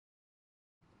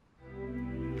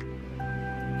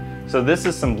So this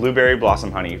is some blueberry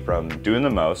blossom honey from Doing the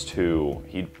Most, who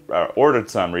he ordered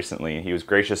some recently, and he was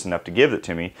gracious enough to give it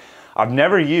to me. I've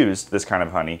never used this kind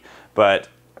of honey, but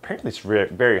apparently it's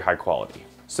very high quality.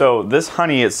 So this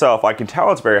honey itself, I can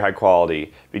tell it's very high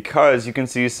quality because you can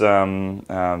see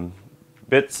some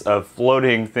bits of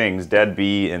floating things, dead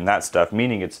bee and that stuff,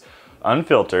 meaning it's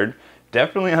unfiltered,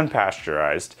 definitely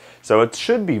unpasteurized. So it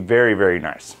should be very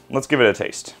nice. Let's give it a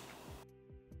taste.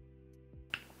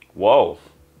 Whoa.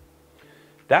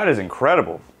 That is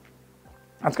incredible.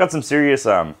 It's got some serious,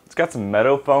 it's got some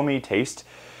meadow foamy taste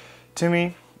to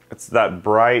me. It's that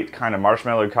bright kind of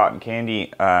marshmallow cotton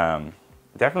candy.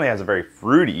 Definitely has a very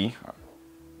fruity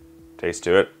taste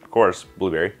to it. Of course,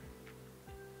 blueberry.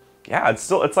 Yeah, it's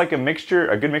like a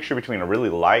good mixture between a really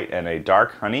light and a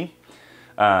dark honey.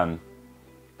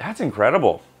 That's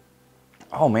incredible.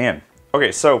 Oh man.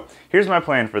 Okay, so here's my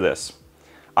plan for this.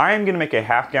 I am gonna make a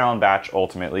half-gallon batch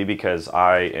ultimately because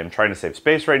I am trying to save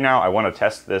space right now. I wanna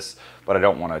test this, but I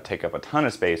don't wanna take up a ton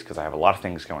of space because I have a lot of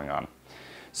things going on.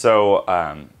 So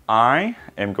I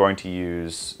am going to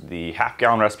use the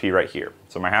half-gallon recipe right here.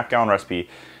 So my half-gallon recipe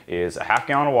is a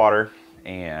half-gallon of water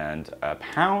and a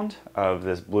pound of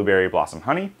this blueberry blossom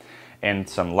honey and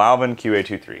some Lalvin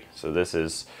QA23. So this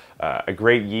is a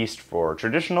great yeast for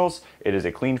traditionals. It is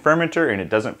a clean fermenter and it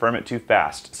doesn't ferment too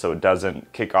fast, so it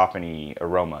doesn't kick off any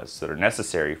aromas that are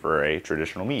necessary for a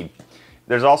traditional mead.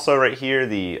 There's also right here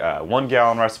the 1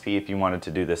 gallon recipe if you wanted to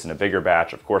do this in a bigger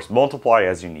batch. Of course, multiply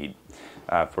as you need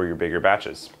for your bigger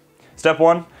batches. Step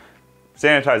 1,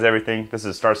 sanitize everything. This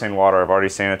is Star San water. I've already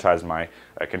sanitized my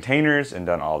containers and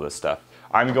done all this stuff.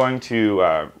 I'm going to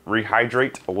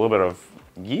rehydrate a little bit of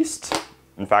yeast.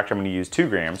 In fact, I'm going to use 2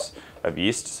 grams of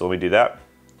yeast, so let me do that.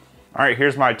 All right,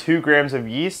 here's my 2 grams of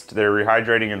yeast. They're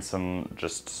rehydrating in some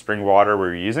just spring water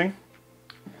we're using.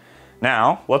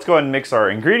 Now, let's go ahead and mix our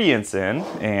ingredients in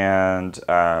and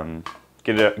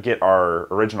get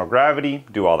our original gravity,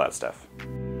 do all that stuff.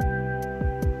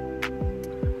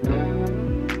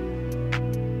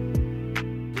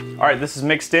 All right, this is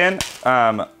mixed in.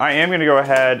 I am gonna go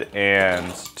ahead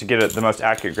and to get the most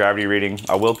accurate gravity reading,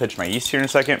 I will pitch my yeast here in a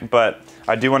second, but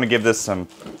I do wanna give this some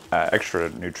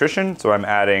extra nutrition. So I'm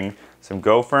adding some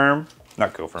Fermax,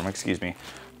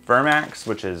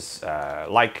 which is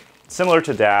similar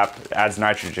to DAP, it adds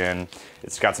nitrogen.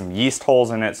 It's got some yeast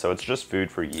holes in it, so it's just food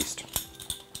for yeast,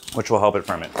 which will help it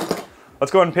ferment.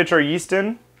 Let's go ahead and pitch our yeast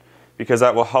in because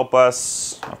that will help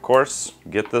us, of course,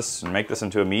 get this and make this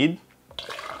into a mead.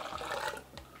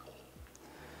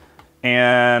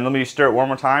 And let me stir it one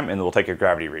more time and we'll take a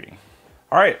gravity reading.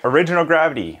 All right, original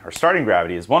gravity, or starting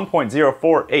gravity is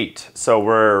 1.048. So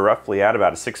we're roughly at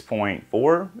about a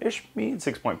 6.4-ish mead,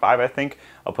 6.5 I think.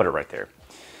 I'll put it right there.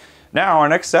 Now our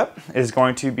next step is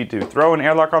going to be to throw an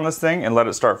airlock on this thing and let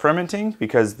it start fermenting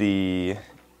because the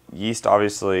yeast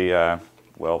obviously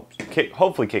will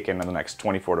hopefully kick in the next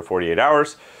 24 to 48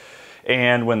 hours.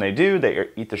 And when they do, they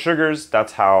eat the sugars.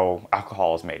 That's how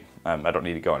alcohol is made. I don't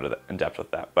need to go in depth with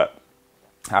that, but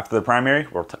after the primary,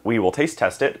 we will taste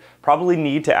test it. Probably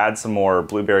need to add some more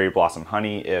blueberry blossom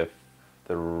honey if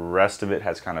the rest of it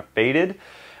has kind of faded.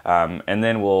 And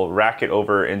then we'll rack it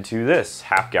over into this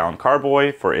half-gallon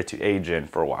carboy for it to age in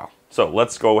for a while. So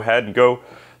let's go ahead and go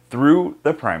through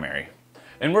the primary.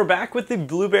 And we're back with the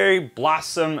blueberry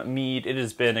blossom mead. It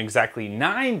has been exactly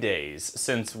 9 days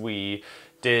since we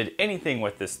did anything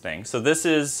with this thing. So this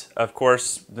is, of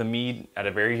course, the mead at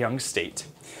a very young state.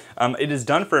 It is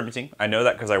done fermenting. I know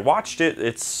that because I watched it.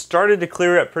 It started to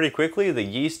clear up pretty quickly. The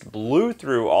yeast blew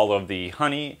through all of the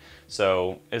honey,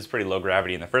 so it's pretty low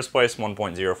gravity in the first place,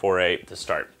 1.048 to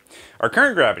start. Our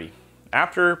current gravity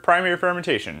after primary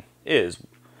fermentation is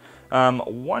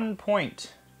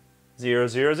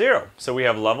 1.000. So we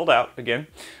have leveled out again.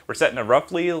 We're setting a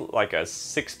roughly like a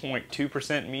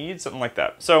 6.2% mead, something like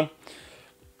that. So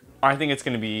I think it's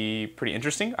going to be pretty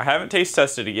interesting. I haven't taste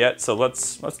tested it yet, so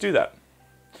let's do that.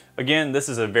 Again, this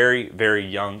is a very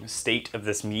young state of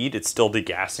this mead. It's still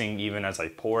degassing even as I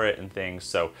pour it and things.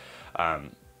 So I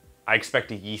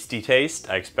expect a yeasty taste.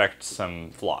 I expect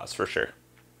some flaws for sure.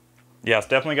 Yeah, it's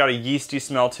definitely got a yeasty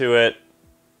smell to it.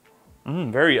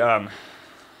 A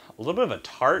little bit of a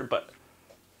tart, but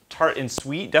tart and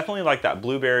sweet. Definitely like that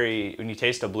blueberry. When you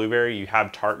taste a blueberry, you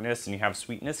have tartness and you have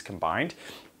sweetness combined.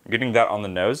 I'm getting that on the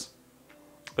nose.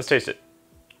 Let's taste it.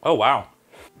 Oh, wow.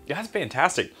 Yeah, that's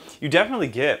fantastic. You definitely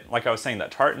get, like I was saying,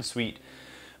 that tart and sweet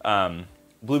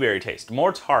blueberry taste.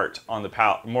 More tart on the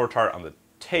palate, more tart on the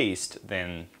taste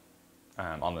than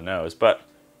on the nose, but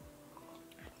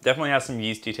definitely has some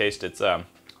yeasty taste. It's a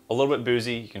little bit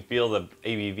boozy. You can feel the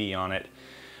ABV on it,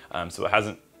 so it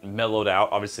hasn't mellowed out.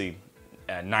 Obviously,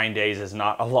 9 days is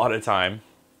not a lot of time.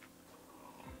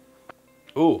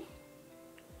 Ooh.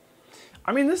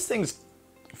 I mean, this thing's,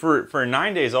 for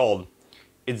 9 days old,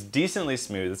 it's decently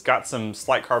smooth. It's got some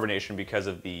slight carbonation because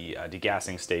of the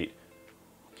degassing state.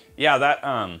 Yeah,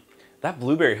 that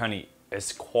blueberry honey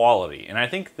is quality. And I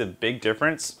think the big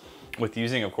difference with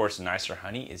using, of course, nicer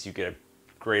honey is you get a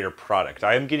greater product.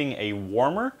 I am getting a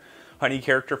warmer honey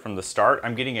character from the start.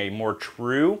 I'm getting a more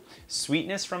true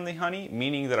sweetness from the honey,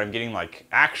 meaning that I'm getting like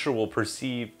actual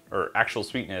actual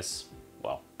sweetness,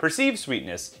 well, perceived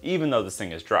sweetness, even though this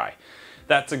thing is dry.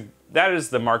 That is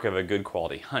the mark of a good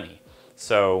quality honey.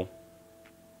 So,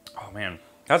 oh man,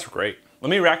 that's great. Let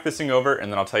me rack this thing over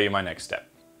and then I'll tell you my next step.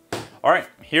 All right,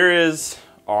 here is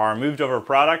our moved over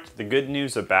product. The good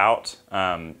news about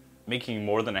making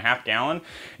more than a half gallon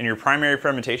in your primary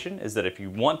fermentation is that if you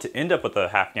want to end up with a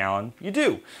half gallon, you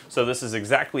do. So this is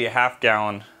exactly a half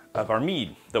gallon of our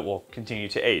mead that will continue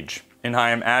to age. And I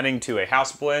am adding to a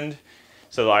house blend.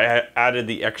 So I added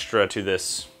the extra to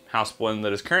this house blend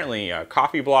that is currently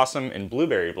coffee blossom and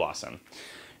blueberry blossom.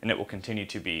 And it will continue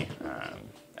to be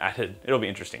added. It'll be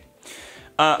interesting.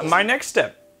 My next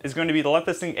step is going to be to let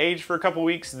this thing age for a couple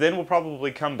weeks. Then we'll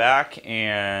probably come back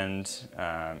and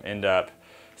end up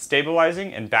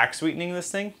stabilizing and back sweetening this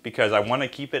thing because I want to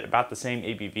keep it about the same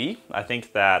ABV. I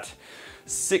think that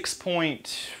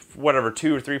 6.2 or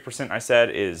 3% I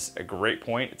said is a great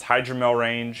point. It's hydromel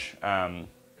range.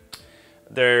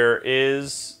 There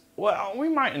is, well, we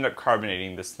might end up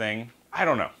carbonating this thing. I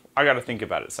don't know. I got to think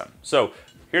about it some. So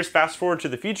here's fast forward to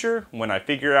the future when I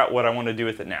figure out what I want to do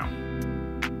with it now.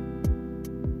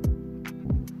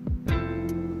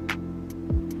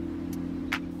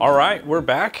 All right, we're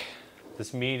back.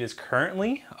 This mead is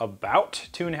currently about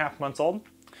 2.5 months old.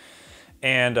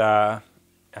 And I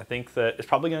think that it's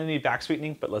probably gonna need back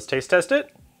sweetening, but let's taste test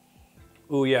it.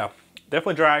 Ooh yeah,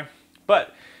 definitely dry,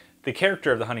 but the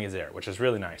character of the honey is there, which is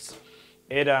really nice.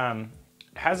 It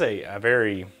has a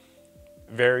very,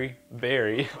 very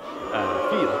berry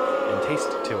feel and taste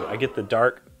to it. I get the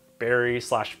dark berry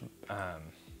slash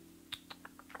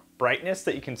brightness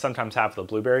that you can sometimes have with the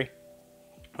blueberry,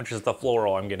 which is the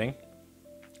floral I'm getting.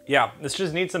 Yeah, this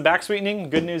just needs some back sweetening.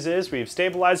 Good news is we've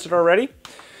stabilized it already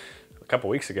a couple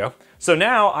weeks ago. So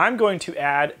now I'm going to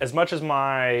add as much as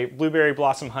my blueberry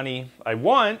blossom honey I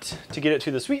want to get it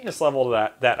to the sweetness level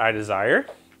that I desire.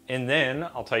 And then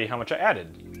I'll tell you how much I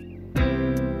added.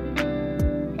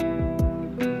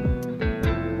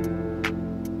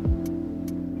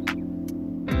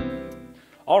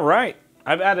 All right,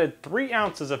 I've added 3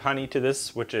 ounces of honey to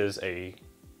this, which is a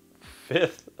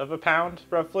 1/5 of a pound,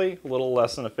 roughly, a little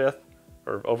less than a 1/5,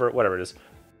 or over, whatever it is.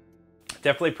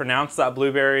 Definitely pronounce that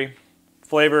blueberry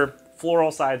flavor,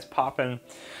 floral sides popping.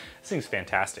 This thing's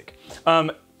fantastic.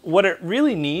 What it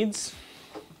really needs,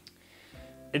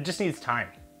 it just needs time.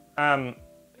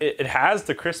 It has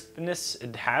the crispness,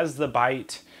 it has the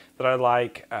bite that I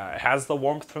like, it has the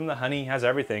warmth from the honey, has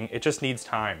everything. It just needs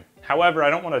time. However, I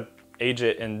don't want to age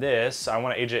it in this. I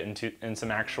want to age it in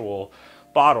some actual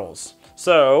bottles.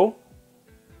 So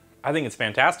I think it's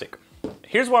fantastic.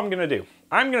 Here's what I'm gonna do.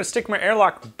 I'm gonna stick my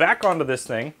airlock back onto this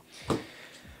thing.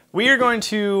 We are going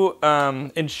to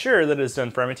ensure that it's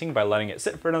done fermenting by letting it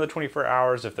sit for another 24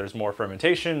 hours. If there's more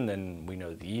fermentation, then we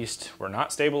know the yeast were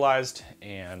not stabilized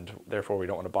and therefore we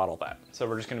don't want to bottle that. So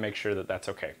we're just gonna make sure that that's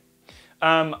okay.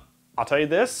 I'll tell you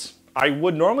this, I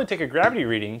would normally take a gravity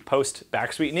reading post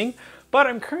back sweetening, but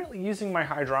I'm currently using my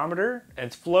hydrometer and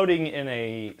it's floating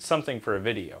in something for a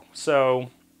video. So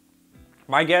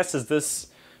my guess is this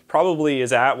probably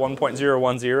is at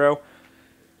 1.010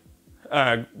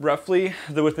 roughly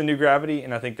with the new gravity,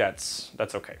 and I think that's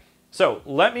okay. So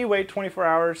let me wait 24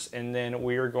 hours and then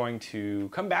we are going to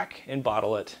come back and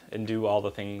bottle it and do all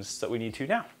the things that we need to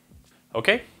now.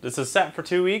 Okay, this is set for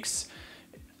 2 weeks.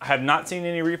 I have not seen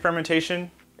any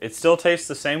re-fermentation. It still tastes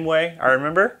the same way I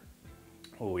remember.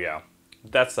 Oh yeah,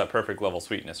 that's the perfect level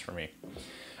sweetness for me.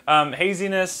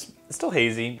 Haziness, it's still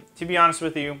hazy. To be honest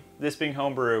with you, this being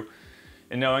homebrew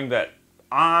and knowing that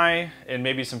I and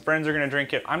maybe some friends are gonna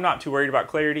drink it, I'm not too worried about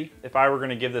clarity. If I were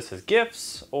gonna give this as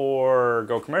gifts or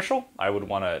go commercial, I would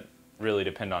wanna really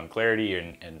depend on clarity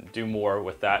and do more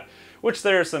with that, which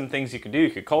there are some things you can do. You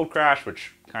could cold crash,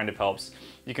 which kind of helps.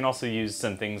 You can also use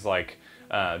some things like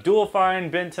dual fine,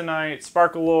 bentonite,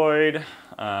 sparkaloid,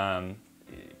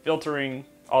 filtering,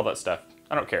 all that stuff.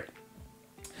 I don't care.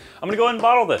 I'm gonna go ahead and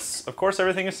bottle this. Of course,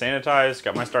 everything is sanitized,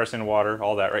 got my Star San water,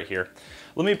 all that right here.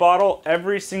 Let me bottle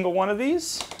every single one of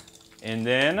these, and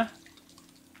then,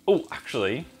 oh,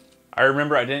 actually, I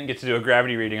remember I didn't get to do a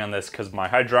gravity reading on this because my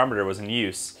hydrometer was in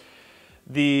use.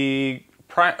 The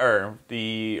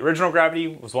the original gravity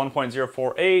was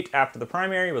 1.048. After the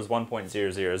primary was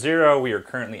 1.000. We are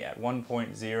currently at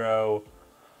 1.012.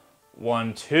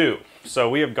 So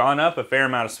we have gone up a fair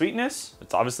amount of sweetness.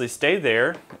 It's obviously stayed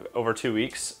there over 2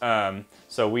 weeks.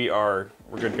 So we're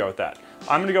good to go with that.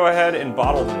 I'm gonna go ahead and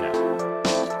bottle them now.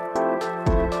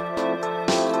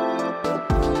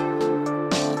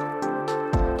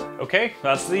 Okay,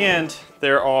 that's the end.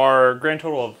 There are a grand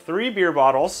total of 3 beer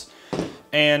bottles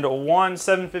and 1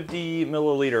 750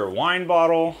 milliliter wine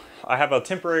bottle. I have a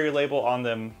temporary label on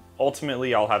them.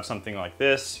 Ultimately, I'll have something like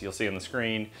this. You'll see on the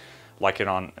screen, like it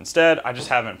on instead. I just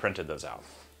haven't printed those out.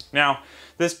 Now,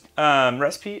 this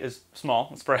recipe is small.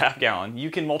 It's for a half gallon. You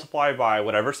can multiply by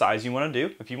whatever size you want to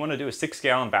do. If you want to do a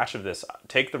 6-gallon batch of this,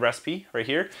 take the recipe right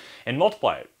here and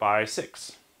multiply it by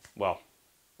 6. Well,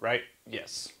 right?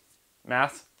 Yes.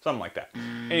 Math? Something like that.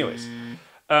 Anyways,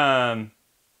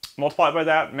 multiply it by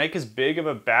that. Make as big of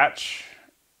a batch.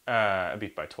 I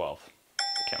beat by 12. I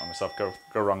can't let myself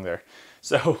go wrong there.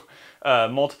 So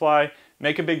multiply.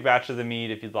 Make a big batch of the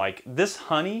mead if you'd like. This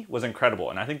honey was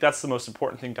incredible, and I think that's the most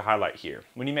important thing to highlight here.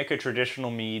 When you make a traditional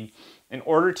mead, in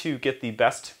order to get the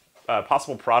best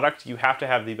possible product, you have to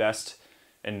have the best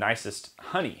and nicest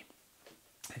honey.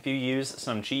 If you use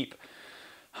some cheap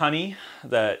honey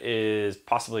that is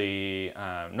possibly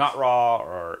not raw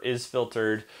or is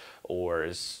filtered or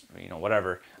is,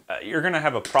 whatever, you're gonna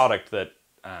have a product that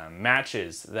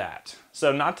matches that.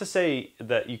 So not to say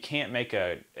that you can't make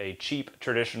a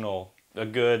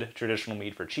good traditional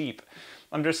mead for cheap.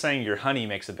 I'm just saying your honey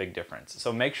makes a big difference.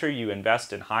 So make sure you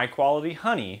invest in high quality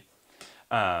honey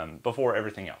before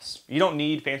everything else. You don't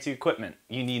need fancy equipment.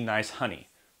 You need nice honey.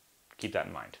 Keep that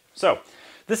in mind. So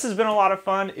this has been a lot of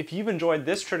fun. If you've enjoyed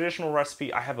this traditional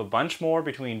recipe, I have a bunch more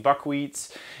between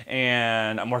buckwheats,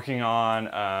 and I'm working on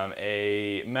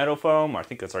a meadow foam. I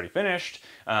think that's already finished,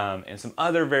 and some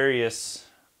other various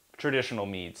traditional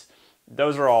meads.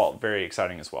 Those are all very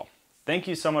exciting as well. Thank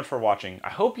you so much for watching. I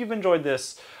hope you've enjoyed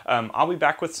this. I'll be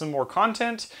back with some more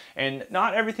content, and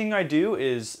not everything I do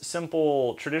is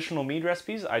simple traditional mead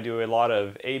recipes. I do a lot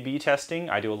of A/B testing.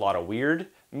 I do a lot of weird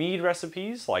mead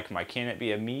recipes, like my Can It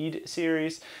Be a Mead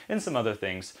series, and some other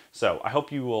things. So I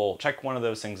hope you will check one of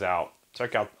those things out.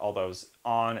 Check out all those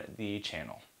on the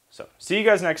channel. So see you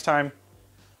guys next time.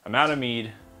 I'm out of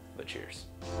mead, but cheers.